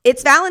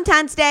It's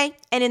Valentine's Day,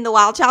 and in the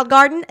Wild Child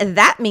Garden,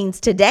 that means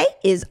today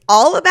is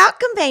all about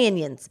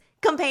companions.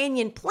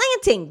 Companion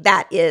planting,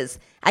 that is.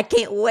 I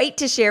can't wait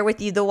to share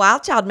with you the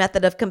Wild Child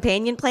method of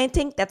companion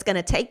planting that's going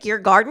to take your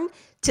garden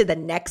to the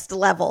next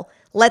level.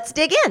 Let's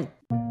dig in.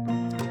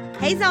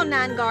 Hey Zone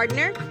 9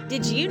 Gardener,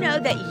 did you know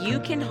that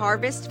you can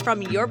harvest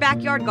from your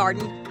backyard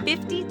garden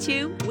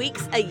 52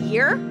 weeks a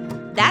year?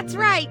 That's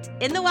right.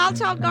 In the Wild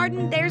Child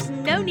Garden, there's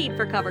no need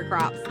for cover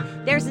crops.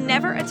 There's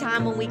never a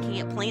time when we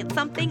can't plant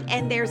something,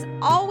 and there's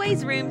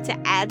always room to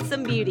add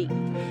some beauty.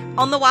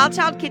 On the Wild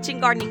Child Kitchen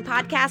Gardening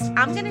Podcast,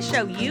 I'm going to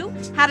show you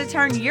how to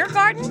turn your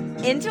garden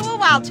into a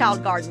Wild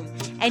Child garden.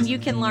 And you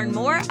can learn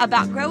more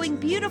about growing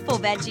beautiful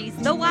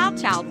veggies the Wild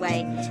Child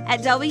way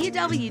at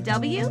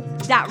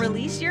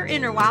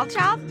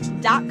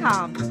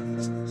www.releaseyourinnerwildchild.com.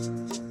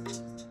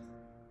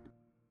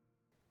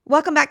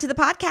 Welcome back to the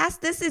podcast.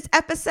 This is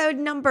episode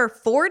number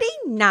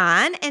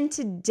 49, and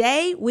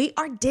today we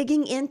are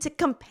digging into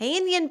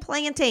companion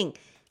planting.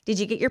 Did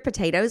you get your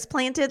potatoes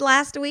planted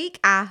last week?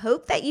 I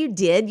hope that you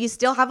did. You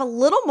still have a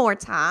little more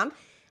time.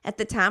 At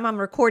the time I'm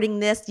recording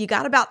this, you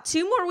got about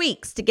 2 more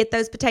weeks to get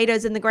those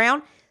potatoes in the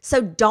ground,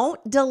 so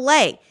don't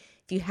delay.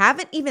 If you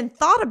haven't even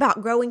thought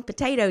about growing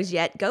potatoes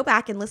yet, go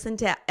back and listen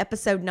to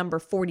episode number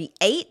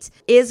 48.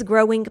 Is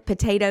growing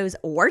potatoes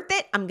worth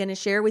it? I'm going to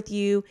share with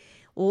you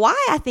why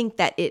I think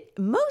that it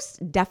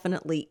most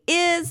definitely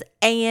is,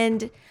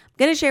 and I'm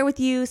going to share with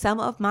you some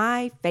of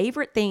my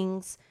favorite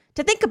things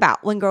to think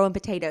about when growing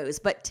potatoes.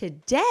 But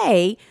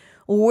today,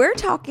 we're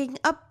talking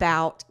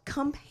about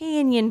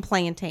companion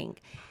planting.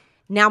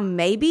 Now,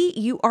 maybe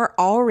you are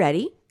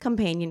already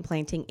companion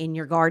planting in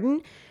your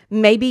garden.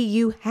 Maybe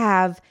you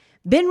have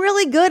been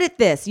really good at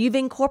this. You've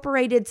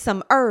incorporated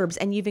some herbs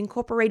and you've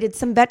incorporated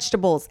some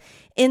vegetables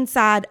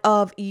inside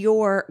of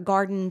your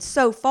garden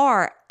so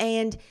far,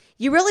 and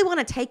you really want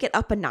to take it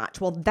up a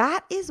notch. Well,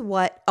 that is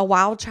what a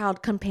Wild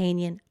Child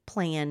companion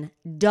plan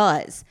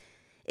does.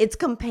 It's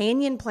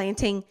companion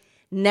planting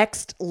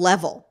next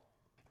level.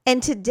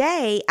 And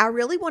today, I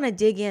really want to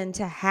dig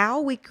into how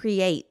we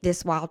create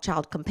this Wild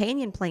Child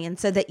companion plan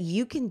so that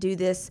you can do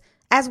this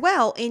as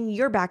well in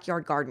your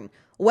backyard garden.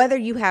 Whether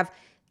you have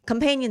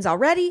companions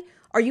already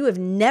or you have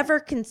never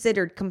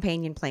considered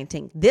companion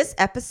planting, this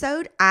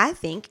episode, I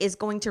think, is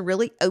going to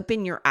really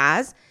open your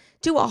eyes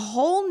to a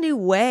whole new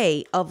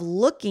way of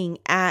looking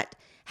at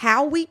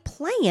how we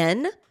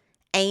plan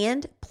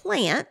and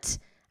plant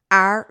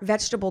our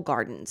vegetable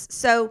gardens.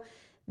 So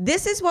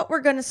this is what we're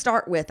going to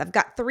start with. I've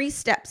got 3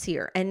 steps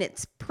here, and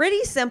it's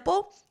pretty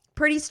simple,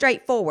 pretty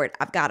straightforward.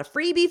 I've got a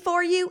freebie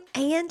for you,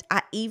 and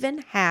I even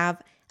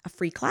have a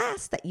free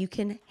class that you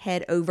can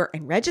head over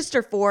and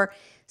register for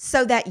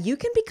so that you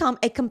can become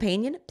a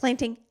companion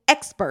planting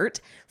expert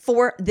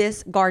for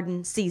this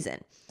garden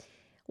season.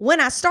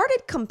 When I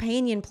started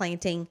companion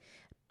planting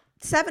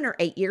 7 or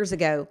 8 years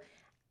ago,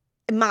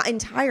 my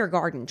entire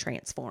garden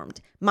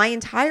transformed. My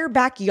entire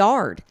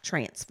backyard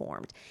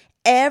transformed.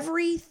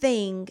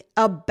 Everything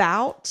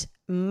about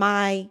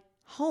my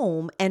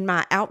home and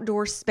my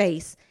outdoor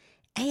space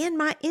and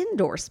my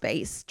indoor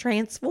space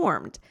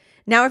transformed.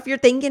 Now, if you're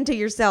thinking to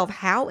yourself,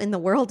 how in the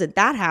world did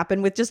that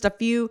happen with just a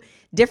few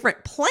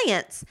different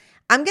plants?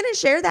 I'm going to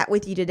share that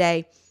with you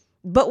today.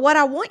 But what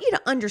I want you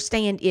to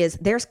understand is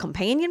there's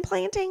companion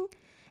planting,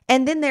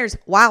 and then there's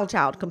Wild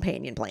Child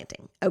companion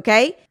planting,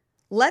 okay?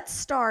 Let's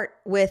start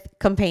with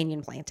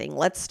companion planting.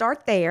 Let's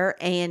start there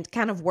and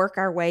kind of work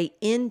our way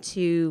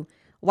into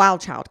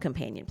Wild Child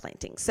companion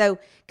planting. So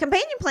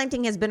companion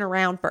planting has been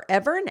around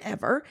forever and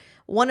ever.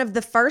 One of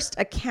the first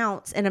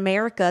accounts in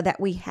America that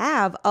we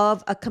have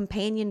of a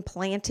companion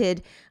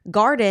planted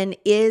garden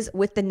is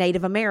with the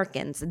Native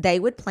Americans. They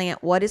would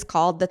plant what is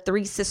called the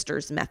 3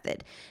 Sisters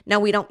method. Now,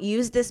 we don't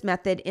use this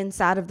method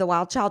inside of the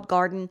Wild Child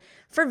garden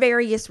for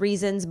various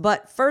reasons,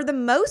 but for the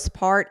most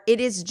part, it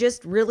is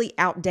just really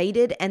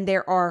outdated, and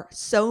there are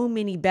so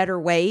many better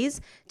ways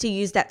to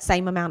use that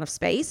same amount of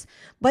space.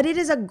 But it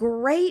is a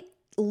great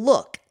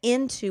look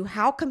into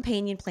how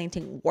companion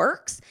planting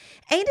works,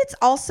 and it's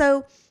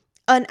also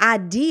an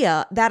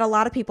idea that a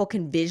lot of people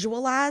can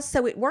visualize,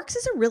 so it works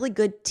as a really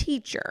good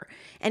teacher.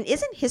 And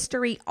isn't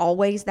history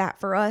always that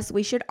for us?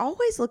 We should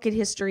always look at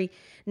history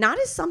not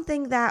as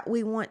something that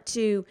we want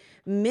to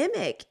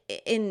mimic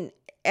in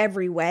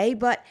every way,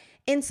 but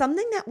in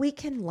something that we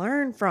can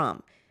learn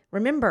from.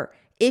 Remember,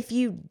 if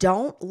you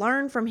don't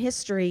learn from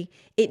history,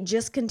 it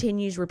just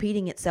continues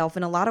repeating itself.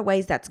 In a lot of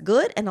ways, that's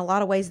good, and a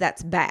lot of ways,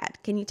 that's bad.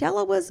 Can you tell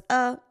I was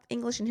an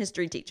English and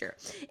history teacher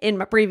in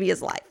my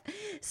previous life?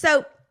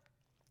 So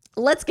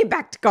let's get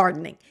back to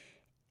gardening.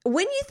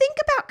 When you think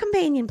about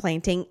companion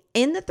planting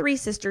in the 3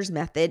 Sisters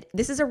method,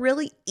 this is a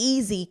really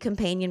easy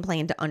companion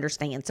plan to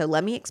understand. So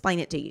let me explain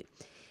it to you.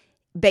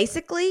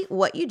 Basically,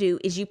 what you do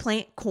is you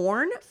plant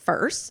corn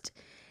first,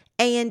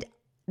 and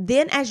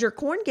then as your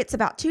corn gets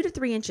about 2 to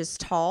 3 inches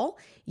tall,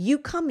 you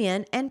come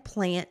in and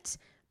plant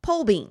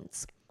pole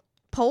beans.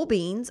 Pole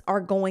beans are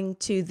going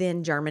to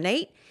then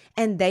germinate,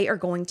 and they are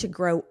going to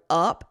grow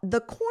up the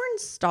corn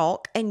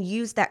stalk and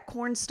use that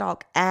corn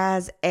stalk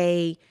as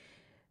a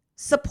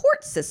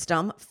support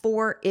system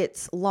for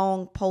its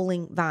long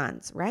poling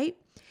vines, right?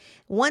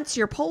 Once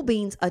your pole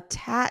beans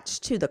attach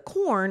to the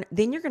corn,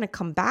 then you're going to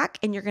come back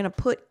and you're going to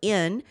put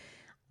in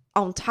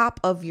on top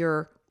of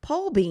your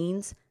pole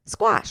beans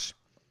squash.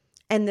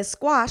 And the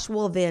squash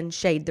will then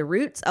shade the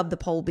roots of the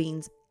pole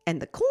beans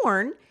and the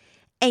corn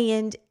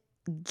and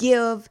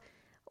give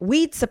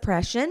weed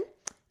suppression,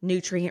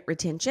 nutrient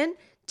retention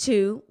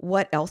to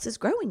what else is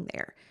growing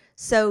there.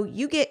 So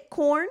you get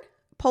corn,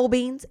 pole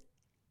beans,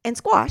 and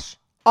squash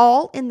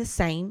all in the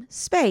same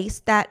space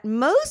that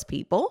most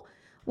people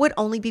would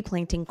only be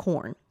planting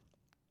corn.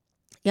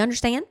 You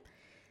understand?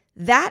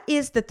 That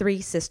is the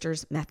Three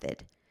Sisters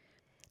method.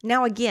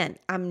 Now, again,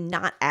 I'm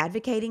not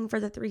advocating for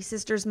the Three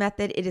Sisters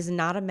method. It is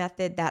not a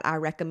method that I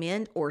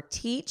recommend or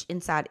teach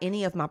inside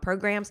any of my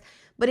programs,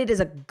 but it is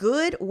a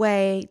good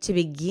way to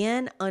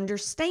begin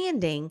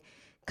understanding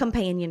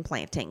companion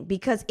planting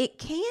because it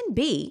can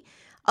be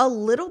a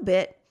little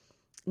bit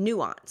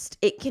nuanced.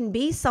 It can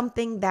be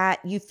something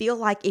that you feel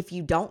like if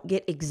you don't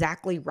get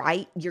exactly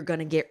right, you're going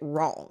to get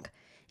wrong.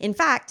 In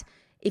fact,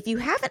 if you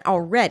haven't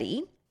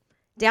already,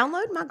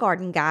 download my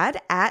garden guide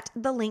at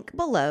the link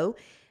below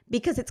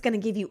because it's going to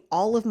give you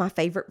all of my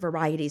favorite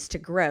varieties to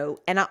grow.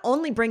 And I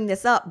only bring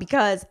this up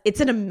because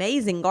it's an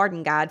amazing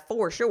garden guide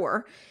for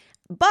sure,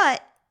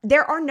 but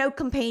there are no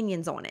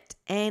companions on it.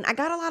 And I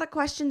got a lot of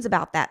questions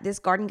about that. This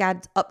garden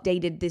guide's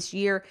updated this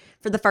year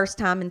for the first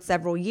time in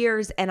several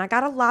years. And I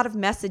got a lot of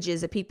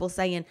messages of people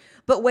saying,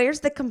 but where's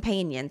the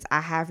companions?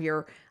 I have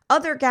your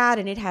other guide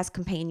and it has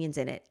companions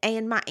in it.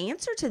 And my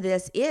answer to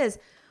this is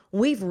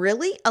we've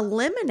really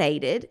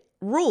eliminated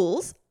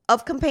rules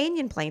of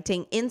companion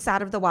planting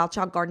inside of the Wild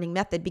Child Gardening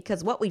method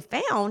because what we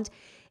found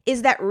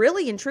is that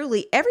really and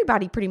truly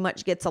everybody pretty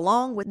much gets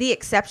along with the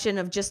exception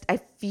of just a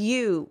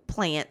few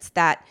plants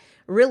that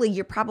really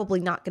you're probably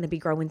not going to be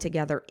growing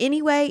together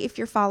anyway if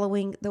you're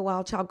following the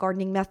Wild Child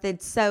Gardening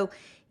method. So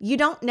you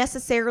don't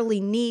necessarily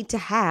need to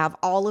have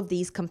all of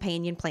these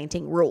companion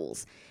planting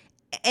rules.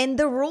 And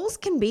the rules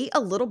can be a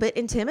little bit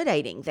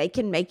intimidating. They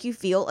can make you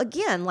feel,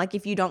 again, like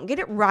if you don't get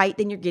it right,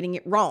 then you're getting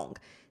it wrong.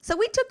 So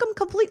we took them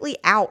completely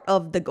out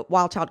of the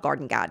Wild Child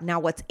Garden Guide.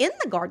 Now, what's in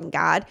the garden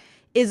guide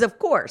is, of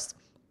course,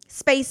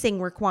 spacing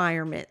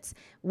requirements,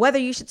 whether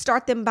you should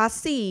start them by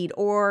seed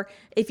or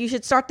if you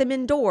should start them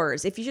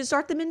indoors. If you should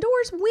start them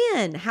indoors,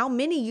 when, how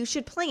many you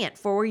should plant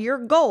for your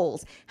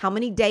goals, how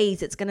many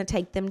days it's going to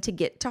take them to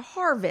get to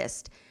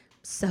harvest.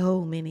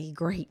 So many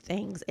great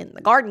things in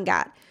the garden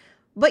guide.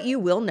 But you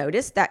will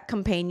notice that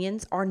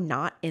companions are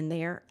not in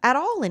there at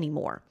all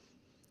anymore.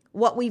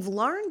 What we've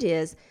learned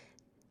is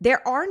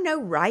there are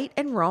no right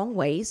and wrong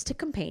ways to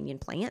companion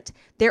plant.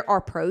 There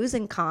are pros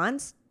and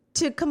cons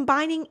to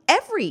combining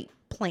every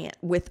plant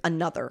with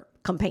another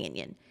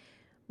companion.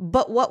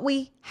 But what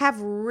we have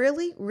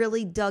really,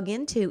 really dug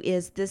into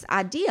is this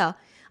idea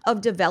of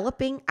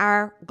developing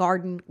our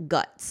garden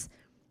guts,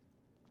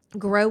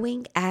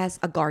 growing as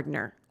a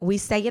gardener. We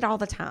say it all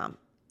the time.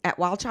 At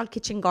Wild Child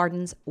Kitchen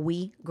Gardens,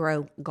 we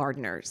grow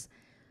gardeners.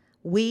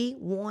 We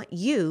want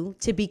you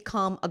to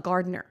become a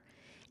gardener.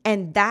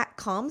 And that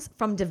comes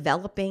from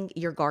developing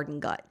your garden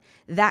gut.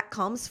 That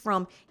comes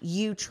from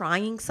you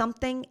trying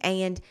something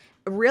and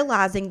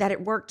realizing that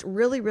it worked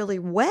really, really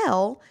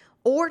well,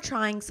 or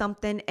trying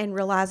something and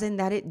realizing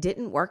that it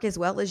didn't work as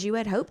well as you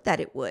had hoped that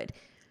it would.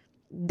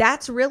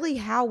 That's really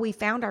how we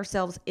found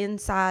ourselves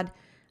inside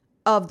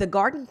of the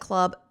garden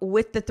club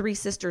with the Three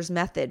Sisters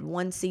method.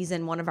 One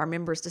season, one of our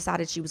members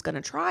decided she was going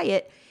to try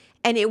it,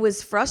 and it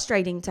was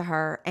frustrating to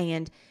her.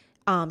 And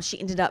she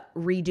ended up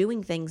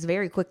redoing things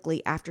very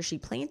quickly after she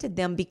planted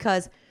them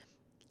because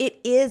it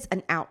is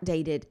an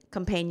outdated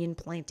companion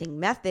planting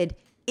method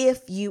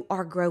if you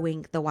are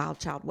growing the Wild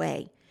Child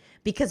way,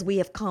 because we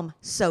have come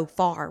so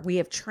far. We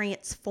have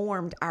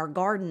transformed our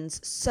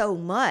gardens so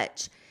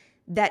much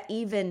that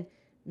even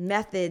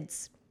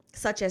methods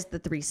such as the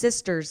Three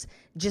Sisters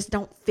just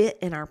don't fit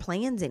in our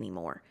plans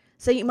anymore.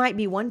 So you might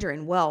be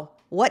wondering, well,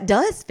 what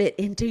does fit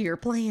into your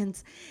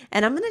plans?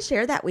 And I'm going to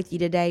share that with you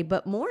today.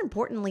 But more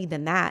importantly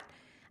than that,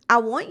 I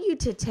want you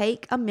to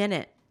take a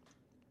minute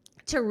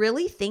to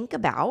really think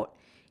about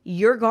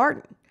your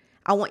garden.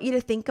 I want you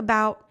to think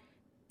about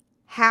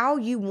how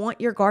you want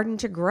your garden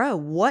to grow,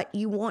 what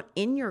you want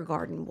in your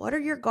garden. What are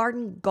your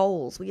garden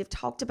goals? We have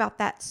talked about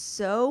that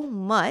so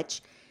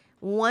much.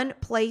 One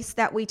place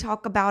that we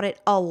talk about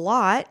it a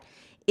lot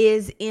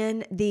is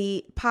in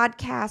the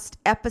podcast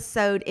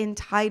episode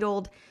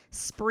entitled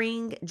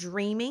Spring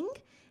Dreaming,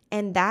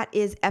 and that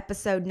is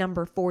episode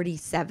number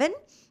 47.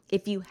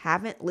 If you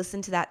haven't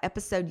listened to that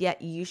episode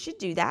yet, you should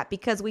do that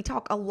because we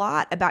talk a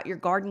lot about your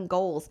garden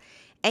goals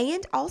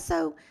and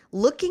also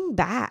looking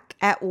back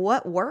at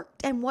what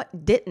worked and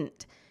what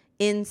didn't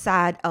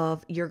inside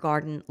of your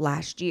garden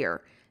last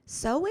year.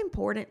 So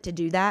important to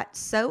do that,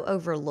 so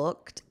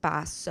overlooked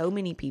by so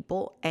many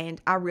people,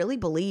 and I really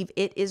believe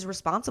it is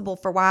responsible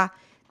for why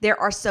there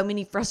are so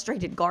many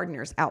frustrated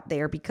gardeners out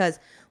there, because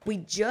we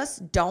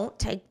just don't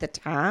take the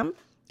time,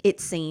 it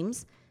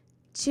seems,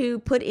 to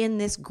put in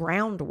this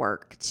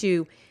groundwork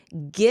to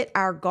get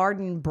our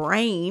garden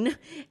brain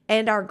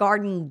and our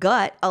garden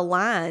gut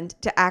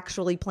aligned to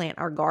actually plant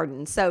our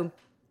garden. So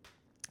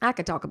I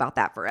could talk about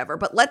that forever,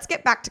 but let's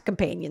get back to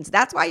companions.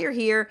 That's why you're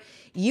here.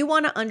 You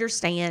want to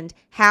understand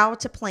how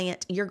to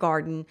plant your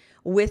garden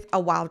with a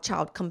wild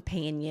child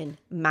companion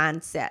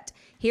mindset.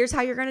 Here's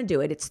how you're going to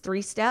do it. It's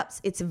 3 steps.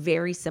 It's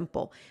very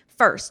simple.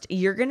 First,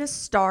 you're going to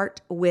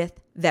start with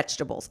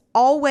vegetables.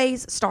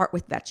 Always start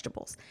with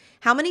vegetables.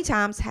 How many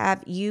times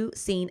have you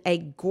seen a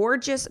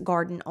gorgeous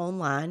garden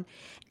online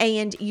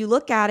and you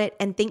look at it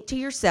and think to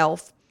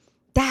yourself,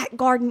 that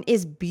garden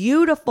is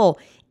beautiful.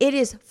 It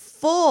is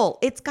full.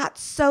 It's got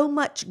so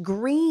much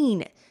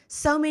green,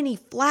 so many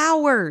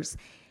flowers.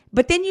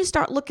 But then you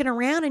start looking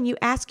around and you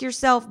ask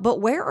yourself, but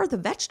where are the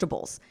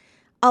vegetables?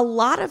 A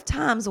lot of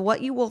times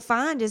what you will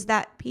find is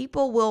that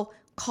people will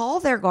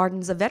call their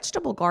gardens a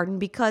vegetable garden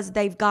because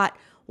they've got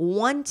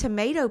one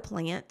tomato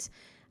plant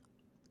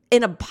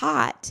in a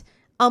pot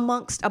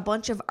amongst a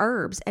bunch of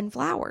herbs and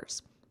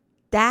flowers.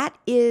 That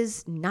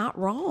is not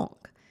wrong.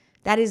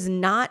 That is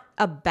not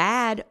a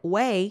bad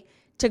way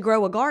to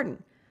grow a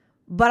garden.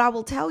 But I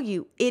will tell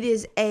you, it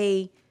is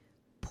a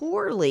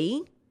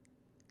poorly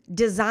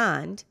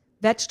designed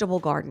vegetable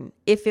garden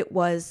if it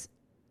was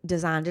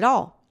designed at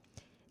all.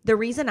 The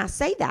reason I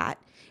say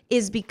that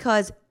is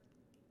because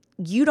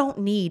you don't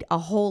need a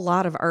whole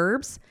lot of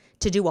herbs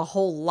to do a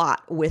whole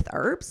lot with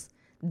herbs.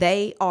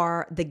 They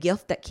are the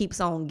gift that keeps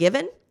on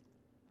giving.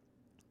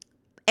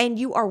 And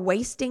you are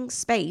wasting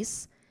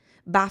space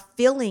by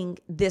filling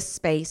this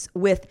space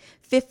with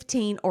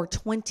 15 or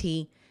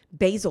 20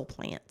 basil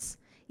plants.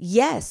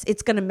 Yes,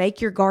 it's going to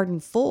make your garden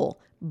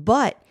full,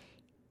 but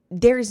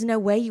there is no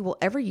way you will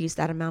ever use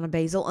that amount of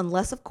basil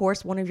unless, of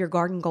course, one of your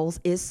garden goals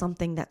is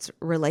something that's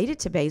related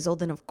to basil.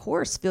 Then, of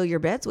course, fill your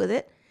beds with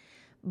it.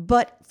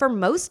 But for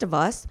most of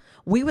us,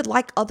 we would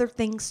like other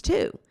things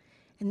too.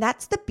 And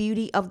that's the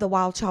beauty of the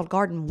Wild Child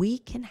Garden. We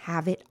can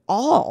have it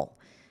all.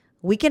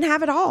 We can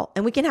have it all,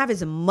 and we can have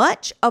as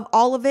much of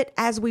all of it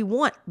as we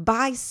want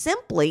by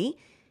simply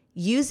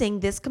using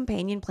this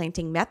companion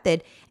planting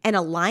method and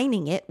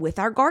aligning it with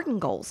our garden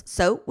goals.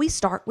 So we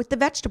start with the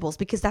vegetables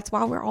because that's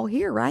why we're all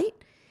here, right?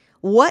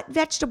 What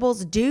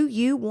vegetables do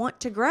you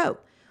want to grow?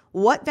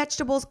 What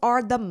vegetables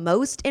are the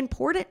most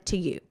important to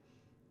you?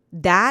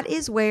 That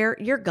is where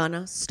you're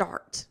gonna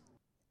start.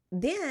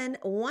 Then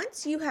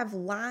once you have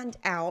lined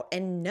out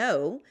and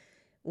know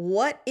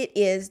what it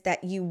is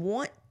that you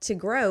want to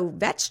grow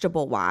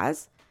vegetable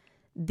wise,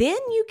 then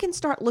you can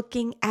start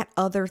looking at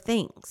other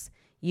things.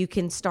 You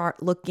can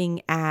start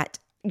looking at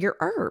your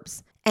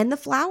herbs and the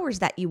flowers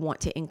that you want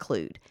to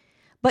include.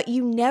 But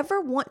you never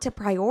want to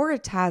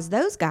prioritize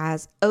those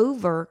guys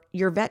over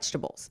your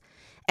vegetables.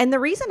 And the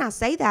reason I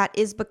say that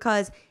is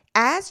because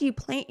as you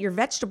plant your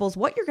vegetables,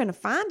 what you're going to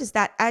find is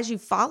that as you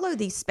follow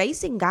these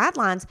spacing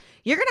guidelines,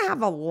 you're going to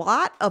have a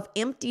lot of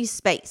empty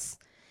space.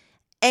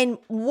 And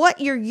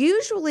what you're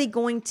usually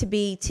going to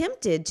be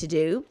tempted to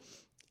do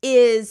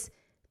is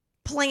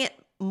plant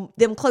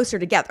them closer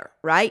together,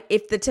 right?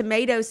 If the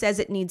tomato says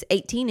it needs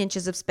 18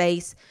 inches of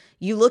space,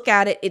 you look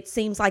at it, it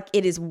seems like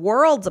it is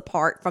worlds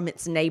apart from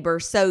its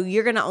neighbor. So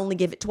you're going to only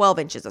give it 12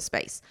 inches of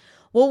space.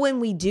 Well, when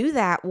we do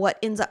that, what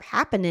ends up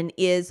happening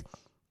is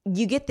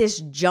you get this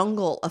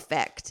jungle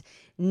effect.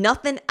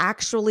 Nothing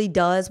actually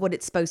does what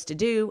it's supposed to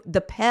do. The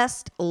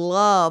pests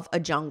love a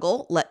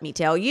jungle, let me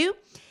tell you.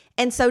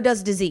 And so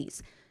does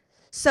disease.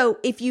 So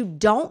if you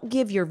don't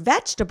give your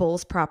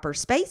vegetables proper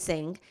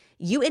spacing,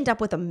 you end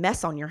up with a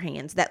mess on your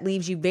hands that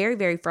leaves you very,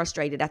 very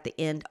frustrated at the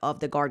end of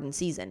the garden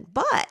season.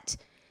 But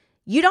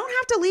you don't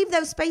have to leave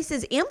those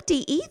spaces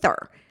empty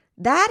either.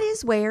 That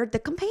is where the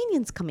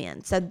companions come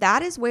in. So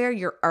that is where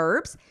your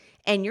herbs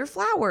and your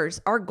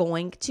flowers are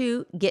going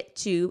to get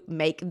to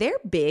make their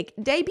big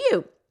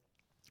debut.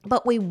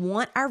 But we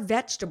want our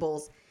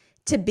vegetables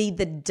to be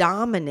the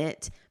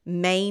dominant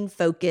main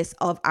focus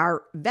of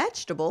our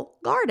vegetable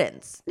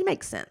gardens. It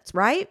makes sense,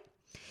 right?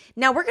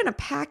 Now we're going to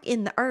pack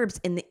in the herbs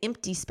in the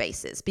empty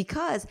spaces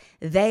because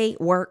they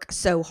work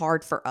so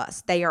hard for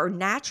us. They are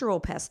natural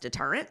pest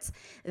deterrents.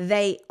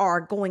 They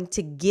are going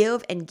to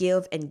give and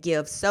give and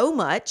give so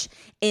much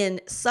in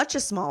such a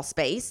small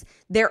space.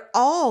 They're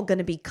all going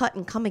to be cut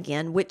and come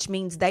again, which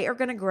means they are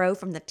going to grow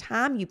from the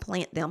time you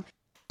plant them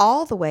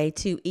all the way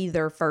to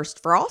either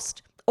first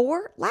frost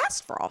or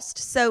last frost.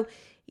 So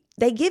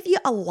they give you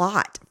a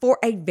lot for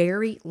a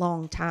very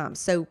long time.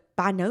 So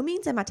by no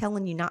means am I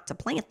telling you not to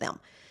plant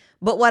them.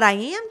 But what I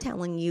am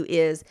telling you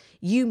is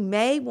you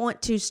may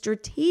want to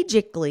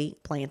strategically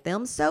plant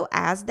them so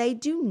as they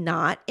do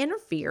not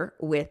interfere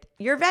with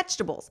your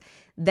vegetables.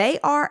 They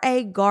are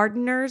a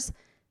gardener's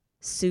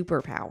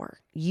superpower.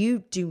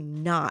 You do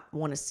not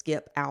want to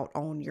skip out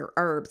on your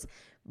herbs.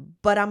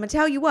 But I'm going to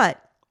tell you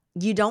what,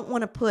 you don't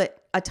want to put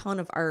a ton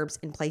of herbs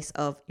in place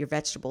of your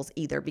vegetables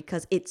either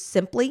because it's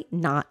simply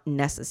not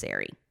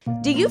necessary.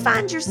 Do you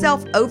find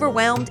yourself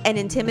overwhelmed and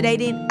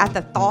intimidated at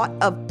the thought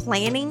of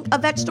planting a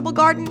vegetable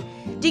garden?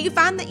 Do you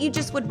find that you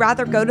just would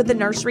rather go to the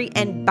nursery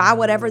and buy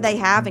whatever they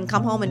have and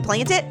come home and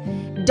plant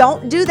it?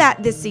 Don't do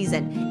that this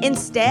season.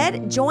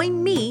 Instead,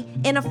 join me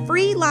in a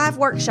free live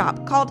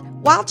workshop called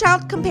Wild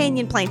Child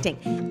Companion Planting.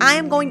 I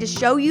am going to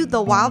show you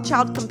the Wild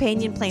Child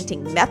Companion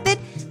Planting method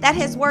that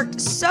has worked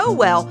so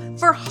well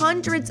for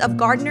hundreds of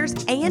gardeners,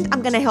 and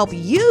I'm going to help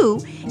you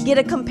get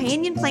a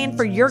companion plan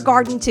for your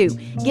garden too.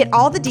 Get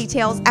all the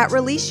details at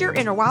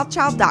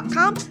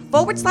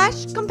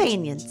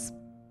releaseyourinnerwildchild.com/companions.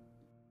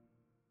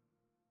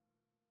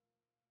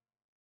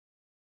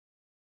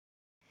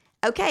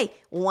 Okay,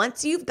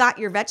 once you've got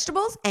your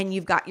vegetables and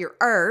you've got your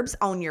herbs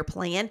on your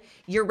plan,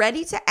 you're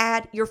ready to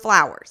add your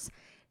flowers.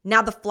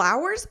 Now, the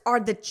flowers are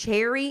the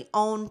cherry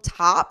on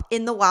top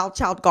in the Wild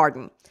Child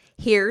garden.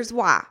 Here's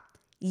why.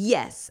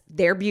 Yes,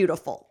 they're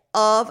beautiful,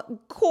 of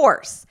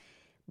course,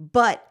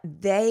 but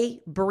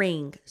they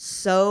bring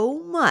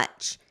so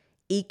much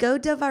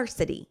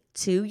eco-diversity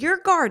to your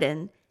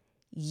garden,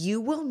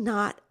 you will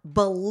not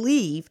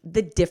believe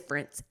the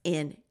difference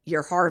in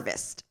your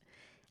harvest.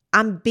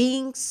 I'm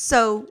being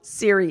so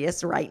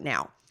serious right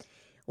now.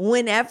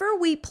 Whenever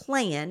we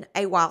plan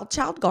a Wild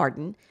Child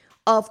garden,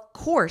 of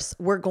course,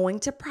 we're going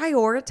to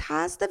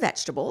prioritize the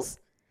vegetables.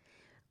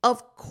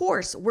 Of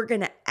course, we're going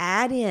to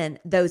add in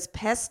those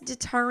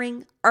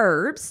pest-deterring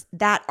herbs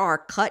that are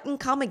cut and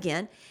come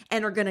again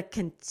and are going to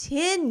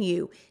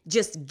continue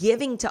just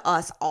giving to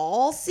us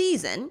all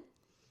season.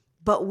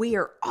 But we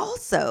are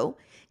also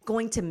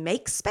going to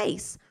make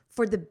space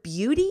for the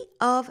beauty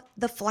of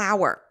the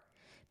flower.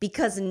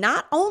 Because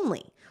not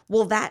only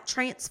will that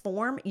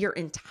transform your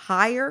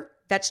entire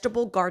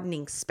vegetable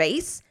gardening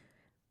space,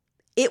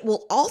 it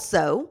will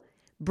also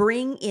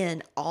bring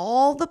in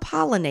all the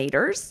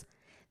pollinators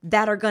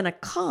that are going to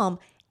come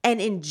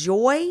and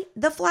enjoy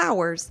the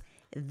flowers,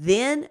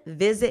 then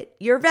visit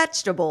your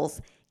vegetables,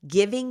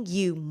 giving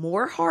you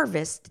more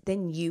harvest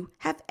than you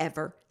have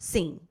ever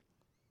seen.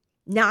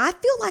 Now, I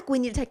feel like we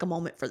need to take a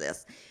moment for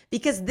this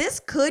because this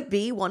could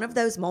be one of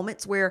those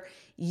moments where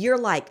you're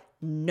like,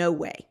 no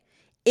way.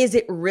 Is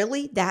it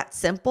really that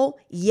simple?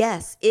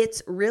 Yes,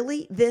 it's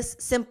really this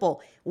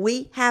simple.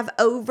 We have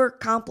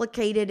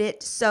overcomplicated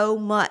it so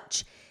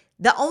much.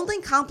 The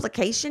only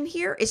complication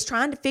here is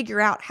trying to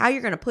figure out how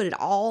you're going to put it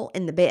all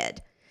in the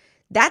bed.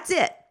 That's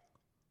it.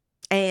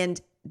 And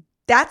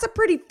that's a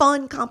pretty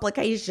fun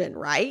complication,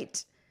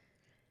 right?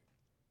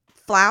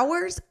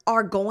 Flowers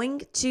are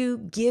going to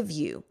give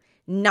you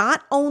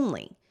not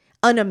only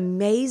an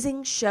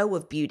amazing show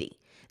of beauty,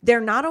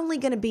 they're not only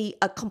going to be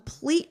a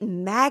complete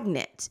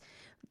magnet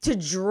to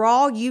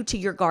draw you to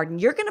your garden.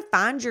 You're going to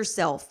find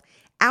yourself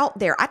out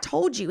there. I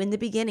told you in the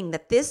beginning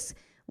that this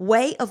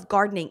way of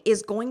gardening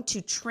is going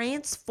to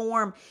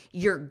transform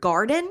your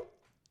garden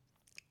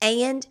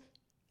and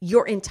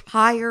your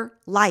entire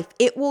life.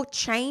 It will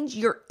change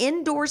your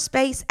indoor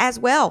space as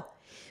well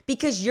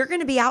because you're going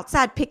to be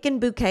outside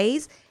picking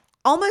bouquets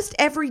almost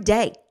every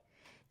day.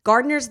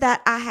 Gardeners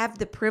that I have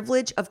the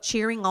privilege of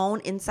cheering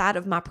on inside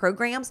of my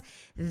programs,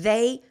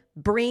 they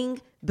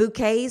bring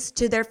bouquets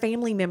to their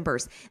family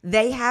members.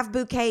 They have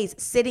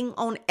bouquets sitting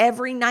on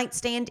every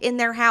nightstand in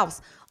their house,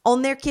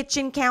 on their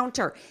kitchen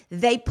counter.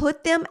 They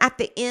put them at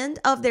the end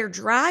of their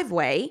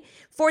driveway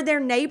for their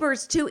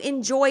neighbors to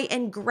enjoy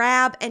and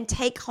grab and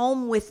take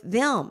home with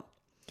them.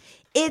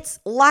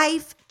 It's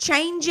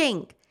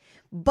life-changing,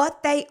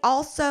 but they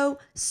also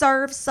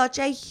serve such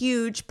a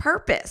huge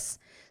purpose.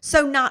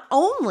 So not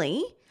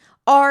only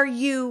are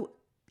you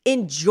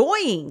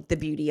enjoying the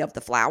beauty of the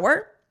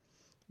flower,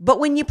 but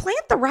when you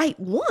plant the right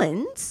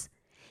ones,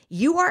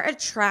 you are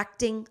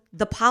attracting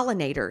the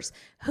pollinators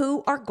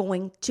who are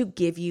going to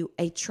give you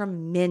a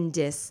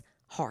tremendous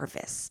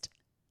harvest.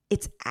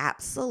 It's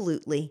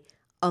absolutely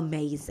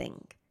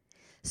amazing.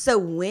 So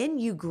when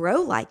you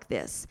grow like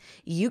this,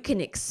 you can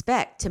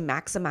expect to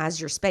maximize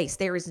your space.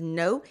 There is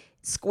no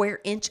square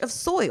inch of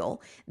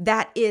soil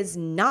that is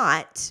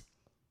not.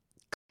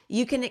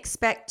 You can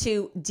expect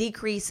to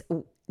decrease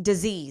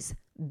disease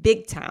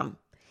big time,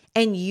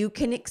 and you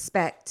can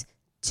expect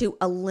to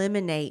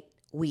eliminate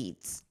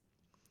weeds.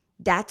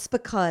 That's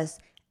because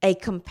a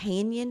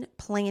companion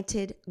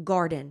planted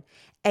garden,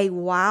 a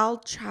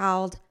Wild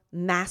Child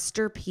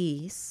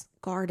masterpiece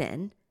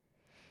garden,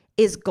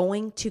 is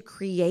going to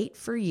create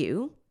for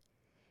you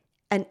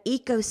an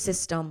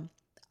ecosystem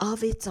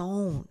of its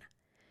own.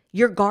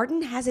 Your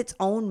garden has its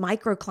own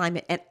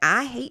microclimate, and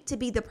I hate to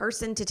be the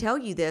person to tell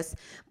you this,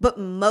 but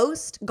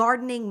most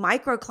gardening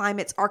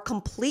microclimates are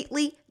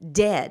completely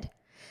dead.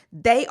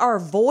 They are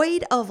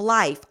void of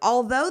life.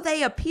 Although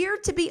they appear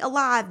to be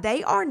alive,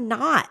 they are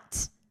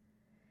not.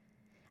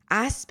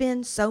 I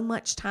spend so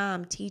much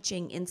time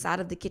teaching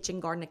inside of the Kitchen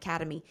Garden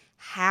Academy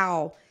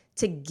how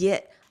to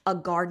get a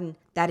garden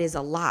that is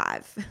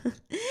alive.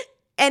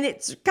 And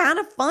it's kind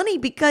of funny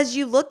because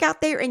you look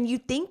out there and you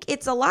think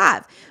it's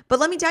alive. But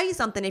let me tell you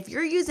something. If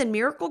you're using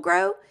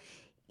Miracle-Gro,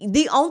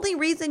 the only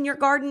reason your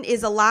garden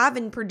is alive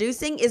and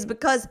producing is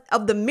because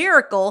of the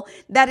miracle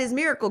that is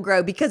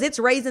Miracle-Gro, because it's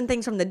raising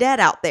things from the dead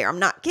out there. I'm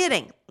not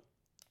kidding.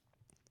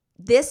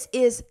 This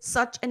is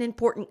such an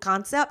important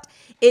concept.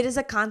 It is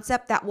a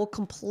concept that will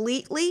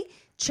completely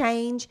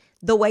change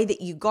the way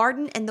that you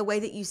garden and the way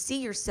that you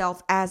see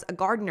yourself as a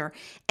gardener.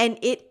 And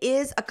it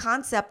is a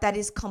concept that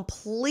is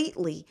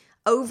completely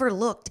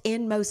overlooked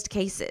in most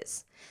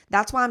cases.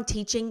 That's why I'm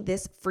teaching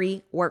this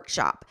free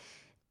workshop.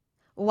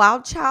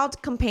 Wild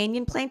Child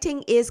Companion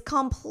Planting is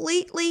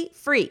completely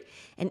free.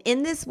 And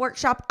in this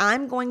workshop,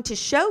 I'm going to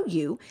show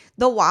you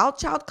the Wild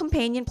Child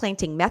Companion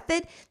Planting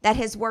method that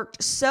has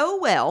worked so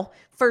well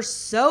for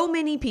so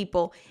many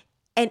people,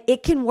 and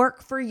it can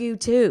work for you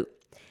too.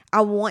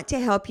 I want to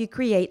help you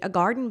create a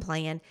garden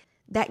plan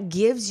that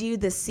gives you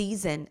the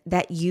season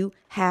that you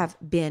have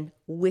been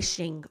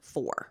wishing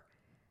for.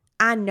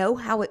 I know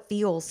how it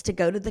feels to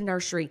go to the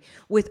nursery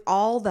with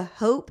all the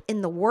hope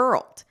in the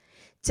world,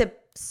 to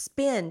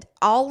spend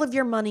all of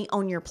your money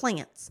on your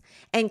plants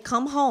and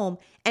come home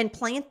and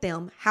plant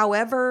them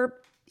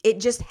however it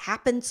just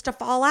happens to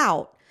fall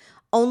out,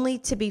 only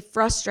to be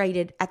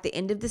frustrated at the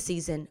end of the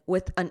season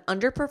with an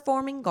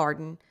underperforming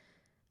garden,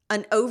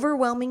 an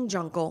overwhelming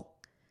jungle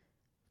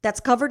that's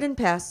covered in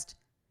pests,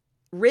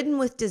 ridden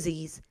with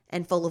disease,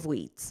 and full of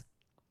weeds.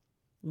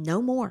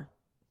 No more.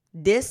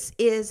 This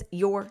is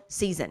your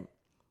season.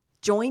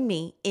 Join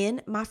me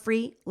in my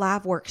free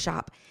live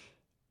workshop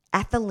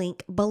at the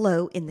link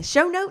below in the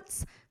show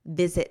notes.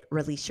 Visit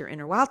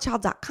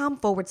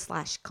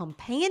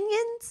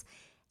releaseyourinnerwildchild.com/companions.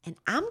 And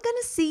I'm going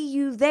to see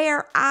you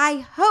there,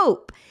 I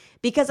hope,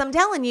 because I'm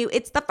telling you,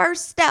 it's the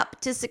first step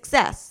to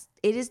success.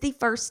 It is the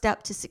first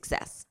step to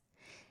success.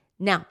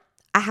 Now,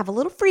 I have a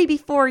little freebie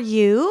for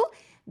you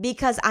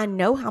because I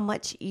know how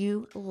much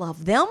you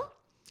love them.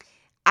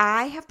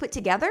 I have put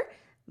together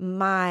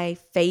my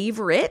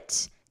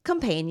favorite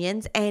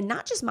companions, and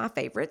not just my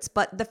favorites,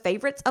 but the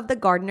favorites of the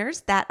gardeners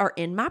that are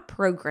in my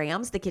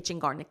programs, the Kitchen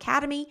Garden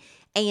Academy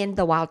and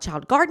the Wild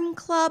Child Garden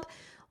Club.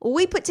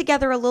 We put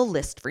together a little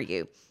list for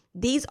you.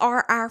 These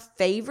are our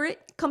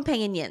favorite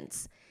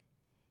companions.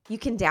 You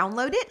can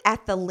download it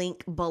at the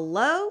link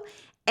below,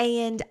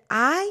 and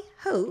I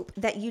hope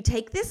that you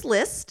take this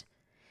list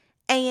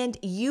and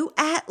you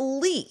at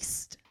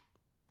least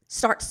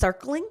start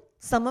circling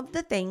some of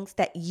the things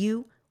that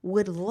you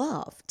would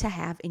love to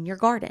have in your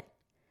garden.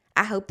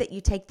 I hope that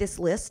you take this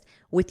list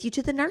with you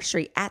to the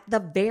nursery at the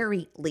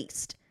very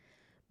least.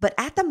 But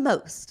at the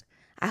most,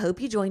 I hope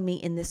you join me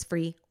in this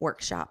free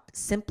workshop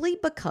simply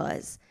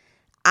because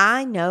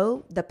I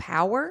know the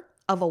power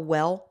of a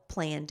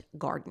well-planned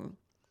garden.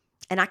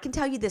 And I can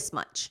tell you this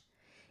much.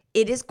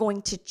 It is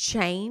going to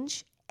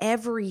change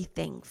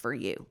everything for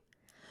you.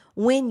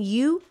 When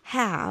you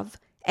have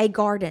a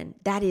garden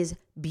that is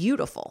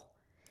beautiful,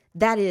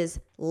 that is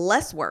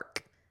less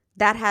work,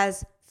 that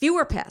has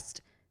fewer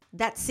pests,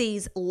 that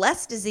sees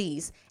less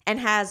disease and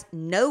has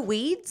no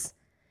weeds,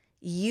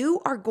 you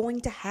are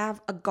going to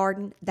have a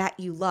garden that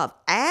you love.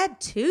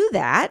 Add to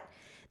that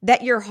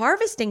you're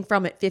harvesting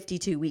from it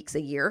 52 weeks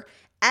a year.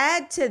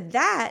 Add to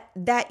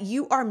that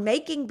you are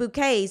making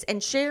bouquets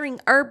and sharing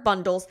herb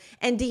bundles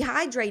and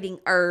dehydrating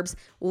herbs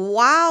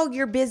while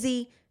you're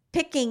busy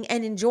picking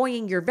and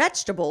enjoying your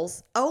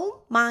vegetables.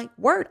 Oh my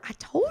word, I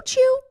told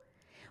you.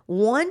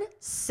 One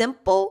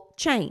simple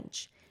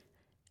change.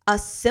 A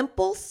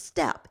simple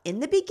step in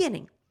the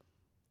beginning.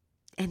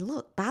 And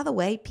look, by the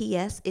way,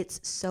 P.S.,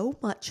 it's so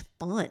much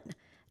fun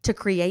to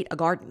create a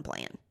garden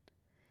plan.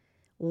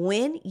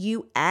 When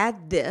you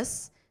add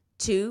this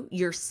to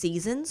your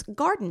season's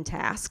garden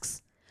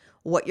tasks,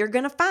 what you're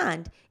going to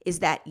find is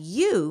that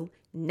you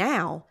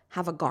now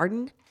have a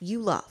garden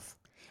you love.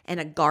 And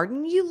a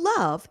garden you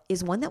love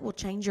is one that will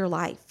change your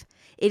life.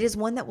 It is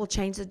one that will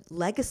change the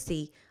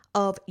legacy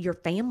of your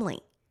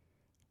family.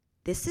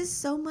 This is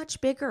so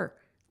much bigger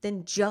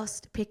than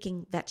just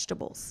picking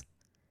vegetables.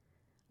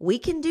 We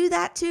can do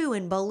that too,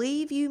 and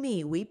believe you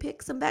me, we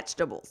pick some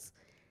vegetables.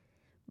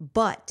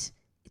 But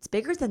it's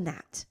bigger than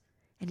that,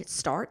 and it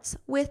starts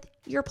with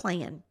your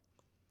plan.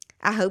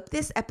 I hope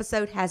this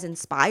episode has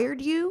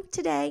inspired you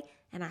today,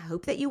 and I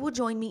hope that you will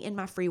join me in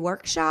my free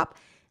workshop.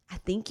 I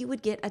think you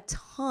would get a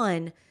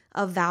ton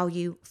of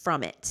value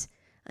from it.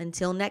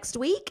 Until next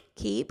week,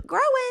 keep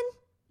growing.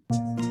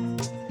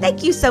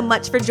 Thank you so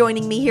much for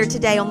joining me here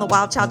today on the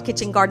Wild Child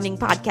Kitchen Gardening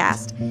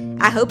Podcast.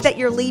 I hope that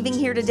you're leaving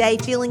here today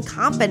feeling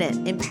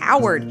confident,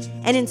 empowered,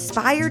 and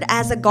inspired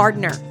as a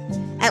gardener.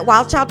 At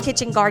Wild Child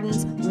Kitchen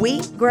Gardens,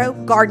 we grow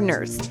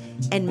gardeners.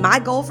 And my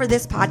goal for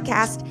this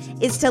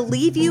podcast is to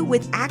leave you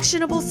with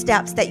actionable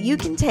steps that you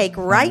can take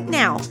right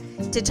now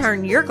to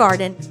turn your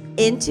garden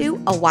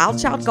into a wild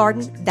child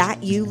garden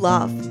that you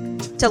love.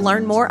 To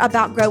learn more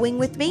about growing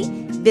with me,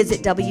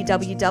 visit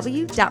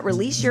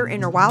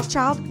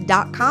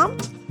www.releaseyourinnerwildchild.com,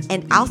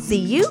 and I'll see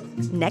you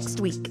next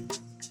week.